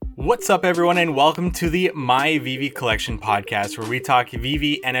What's up, everyone, and welcome to the My VEVE Collection podcast, where we talk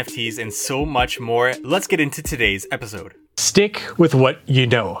VEVE, NFTs, and so much more. Let's get into today's episode. Stick with what you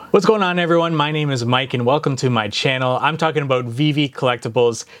know. What's going on, everyone? My name is Mike, and welcome to my channel. I'm talking about VEVE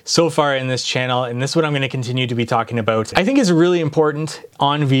collectibles so far in this channel, and this is what I'm going to continue to be talking about. I think it's really important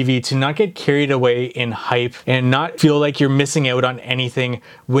on VEVE to not get carried away in hype and not feel like you're missing out on anything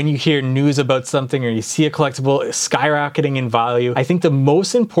when you hear news about something or you see a collectible skyrocketing in value. I think the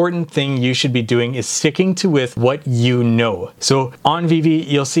most important thing you should be doing is sticking to with what you know. So on VEVE,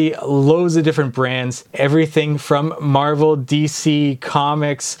 you'll see loads of different brands, everything from Marvel, DC,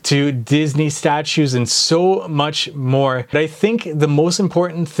 comics, to Disney statues, and so much more. But I think the most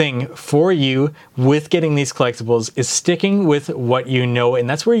important thing for you with getting these collectibles is sticking with what you know, and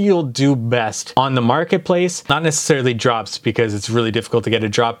that's where you'll do best on the marketplace. Not necessarily drops, because it's really difficult to get a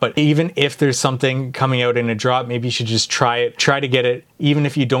drop, but even if there's something coming out in a drop, maybe you should just try it, try to get it, even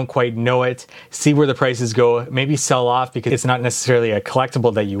if you don't quite know it, see where the prices go, maybe sell off because it's not necessarily a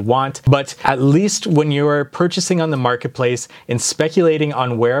collectible that you want. But at least when you're purchasing on the marketplace and speculating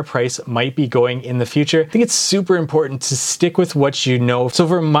on where a price might be going in the future, I think it's super important to stick with what you know. So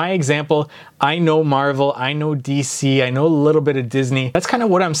for my example, I know Marvel, I know DC, I know a little bit of Disney. That's kind of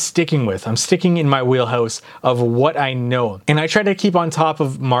what I'm sticking with. I'm sticking in my wheelhouse of what I know. And I try to keep on top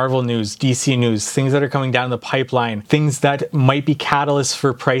of Marvel news, DC news, things that are coming down the pipeline, things that might be catalysts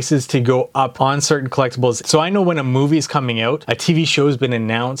for prices to go up on certain collectibles. So I know when a movie is coming out, a TV show has been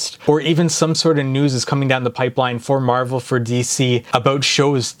announced, or even some sort of news is coming down the pipeline for Marvel, for DC, about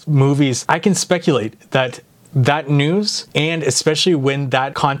shows, movies. I can speculate that news, and especially when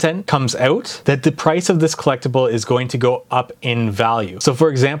that content comes out, that the price of this collectible is going to go up in value. So for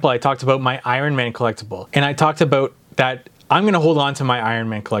example, I talked about my Iron Man collectible, and I talked about that I'm going to hold on to my Iron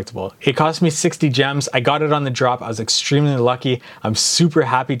Man collectible. It cost me 60 gems. I got it on the drop. I was extremely lucky. I'm super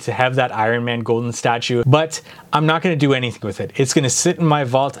happy to have that Iron Man golden statue, but I'm not going to do anything with it. It's going to sit in my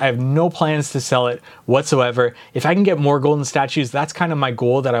vault. I have no plans to sell it whatsoever. If I can get more golden statues, that's kind of my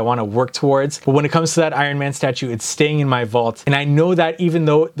goal that I want to work towards. But when it comes to that Iron Man statue, it's staying in my vault. And I know that even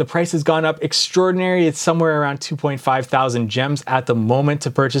though the price has gone up extraordinary, it's somewhere around 2.5 thousand gems at the moment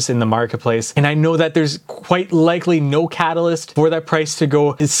to purchase in the marketplace. And I know that there's quite likely no catalyst for that price to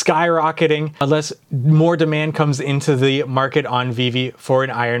go is skyrocketing unless more demand comes into the market on VEVE for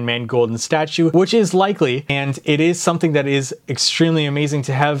an Iron Man golden statue, which is likely, and it is something that is extremely amazing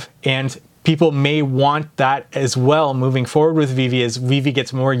to have, and people may want that as well moving forward with VEVE as VEVE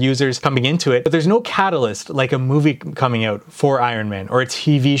gets more users coming into it. But there's no catalyst like a movie coming out for Iron Man or a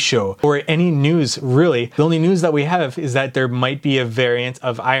TV show or any news, really. The only news that we have is that there might be a variant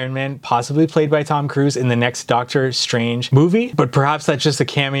of Iron Man possibly played by Tom Cruise in the next Doctor Strange movie, but perhaps that's just a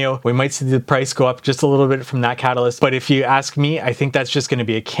cameo. We might see the price go up just a little bit from that catalyst. But if you ask me, I think that's just going to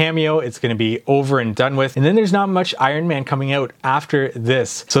be a cameo. It's going to be over and done with. And then there's not much Iron Man coming out after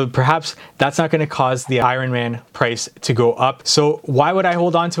this. So perhaps that's not going to cause the Iron Man price to go up. So why would I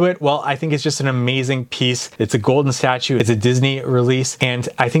hold on to it? Well, I think it's just an amazing piece. It's a golden statue. It's a Disney release. And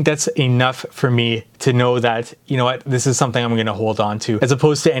I think that's enough for me to know that, you know what, this is something I'm going to hold on to, as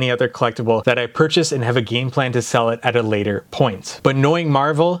opposed to any other collectible that I purchase and have a game plan to sell it at a later point. But knowing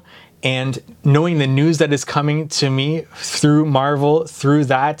Marvel and knowing the news that is coming to me through Marvel, through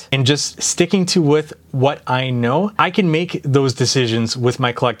that, and just sticking to with what I know, I can make those decisions with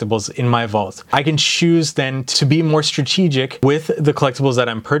my collectibles in my vault. I can choose then to be more strategic with the collectibles that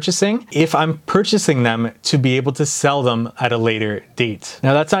I'm purchasing if I'm purchasing them to be able to sell them at a later date.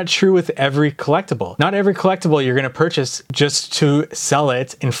 Now, that's not true with every collectible. Not every collectible you're going to purchase just to sell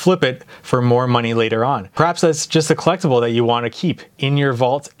it and flip it for more money later on. Perhaps that's just a collectible that you want to keep in your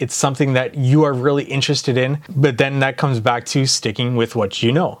vault. It's something that you are really interested in, but then that comes back to sticking with what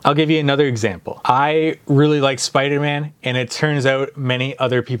you know. I'll give you another example. I really like Spider-Man, and it turns out many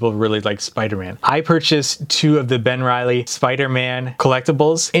other people really like Spider-Man. I purchased 2 of the Ben Reilly Spider-Man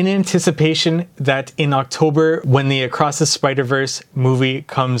collectibles in anticipation that in October, when the Across the Spider-Verse movie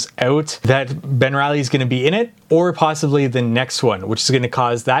comes out, that Ben Reilly is going to be in it, or possibly the next one, which is going to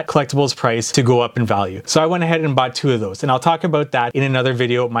cause that collectible's price to go up in value. So I went ahead and bought 2 of those, and I'll talk about that in another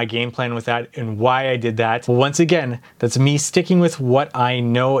video, my game plan with that and why I did that. But once again, that's me sticking with what I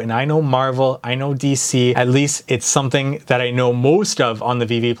know, and I know Marvel, I know DC, at least it's something that I know most of on the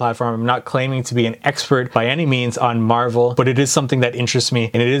VEVE platform. I'm not claiming to be an expert by any means on Marvel, but it is something that interests me,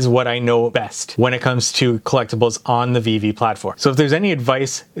 and it is what I know best when it comes to collectibles on the VEVE platform. So if there's any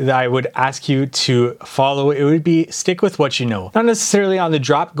advice that I would ask you to follow, it would would be stick with what you know. Not necessarily on the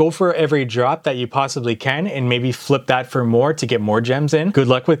drop, go for every drop that you possibly can and maybe flip that for more to get more gems in. Good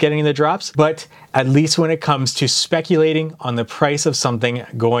luck with getting the drops, but at least when it comes to speculating on the price of something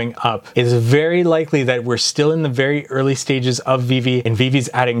going up, it's very likely that we're still in the very early stages of VEVE, and VEVE's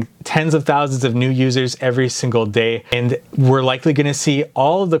adding tens of thousands of new users every single day, and we're likely going to see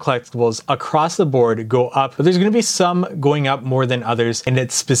all of the collectibles across the board go up, but there's going to be some going up more than others, and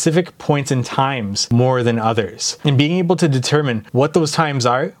at specific points in times more than others. And being able to determine what those times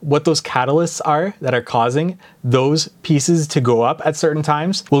are, what those catalysts are that are causing those pieces to go up at certain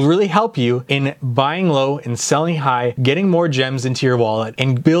times will really help you in buying low and selling high, getting more gems into your wallet,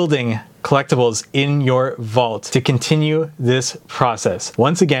 and building collectibles in your vault to continue this process.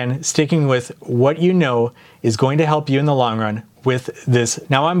 Once again, sticking with what you know is going to help you in the long run with this.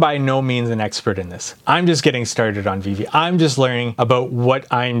 Now, I'm by no means an expert in this. I'm just getting started on VEVE. I'm just learning about what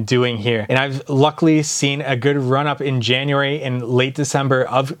I'm doing here. And I've luckily seen a good run up in January and late December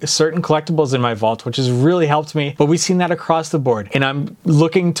of certain collectibles in my vault, which has really helped me. But we've seen that across the board. And I'm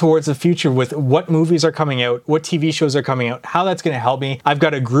looking towards the future with what movies are coming out, what TV shows are coming out, how that's going to help me. I've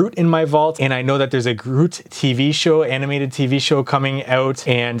got a Groot in my vault, and I know that there's a Groot TV show, animated TV show coming out.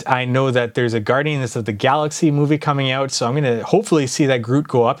 And I know that there's a Guardians of the Galaxy movie coming out. So I'm going to hopefully see that Groot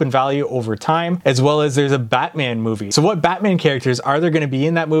go up in value over time, as well as there's a Batman movie. So what Batman characters are there going to be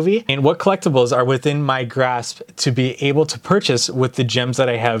in that movie, and what collectibles are within my grasp to be able to purchase with the gems that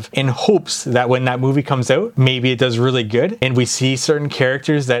I have, in hopes that when that movie comes out, maybe it does really good and we see certain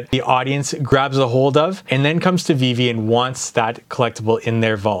characters that the audience grabs a hold of and then comes to VEVE and wants that collectible in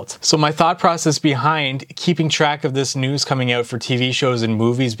their vault. So my thought process behind keeping track of this news coming out for TV shows and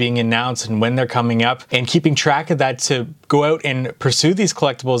movies being announced and when they're coming up, and keeping track of that to go out and pursue these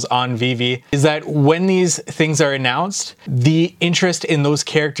collectibles on VEVE, is that when these things are announced, the interest in those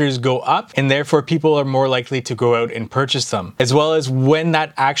characters go up, and therefore people are more likely to go out and purchase them. As well as when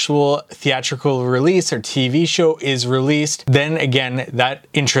that actual theatrical release or TV show is released, then again, that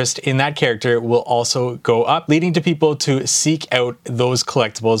interest in that character will also go up, leading to people to seek out those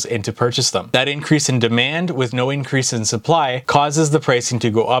collectibles and to purchase them. That increase in demand with no increase in supply causes the pricing to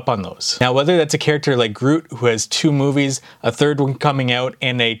go up on those. Now, whether that's a character like Groot, who has 2 movies, a third one coming out,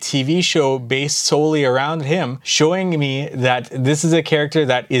 and a TV show based solely around him, showing me that this is a character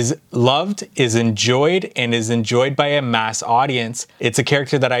that is loved, is enjoyed, and is enjoyed by a mass audience, it's a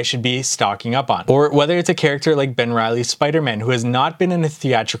character that I should be stocking up on. Or whether it's a character like Ben Reilly's Spider-Man, who has not been in a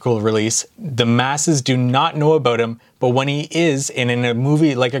theatrical release, the masses do not know about him, but when he is, and in a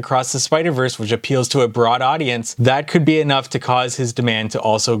movie like Across the Spider-Verse, which appeals to a broad audience, that could be enough to cause his demand to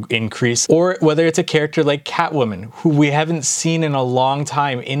also increase. Or whether it's a character like Catwoman, who we haven't seen in a long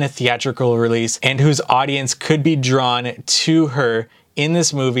time in a theatrical release, and whose audience could be drawn to her in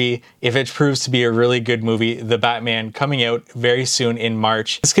this movie if it proves to be a really good movie, The Batman, coming out very soon in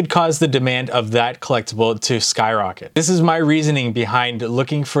March. This could cause the demand of that collectible to skyrocket. This is my reasoning behind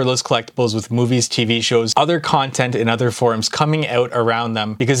looking for those collectibles with movies, TV shows, other content in other forms coming out around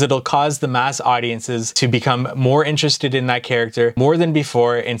them, because it'll cause the mass audiences to become more interested in that character more than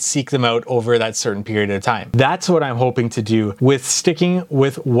before and seek them out over that certain period of time. That's what I'm hoping to do with sticking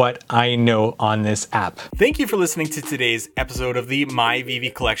with what I know on this app. Thank you for listening to today's episode of the My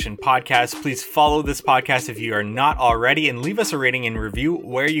VEVE Collection podcast. Please follow this podcast if you are not already, and leave us a rating and review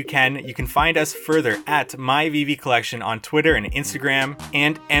where you can. You can find us further at My VEVE Collection on Twitter and Instagram,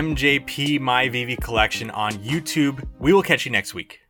 and MJP My VEVE Collection on YouTube. We will catch you next week.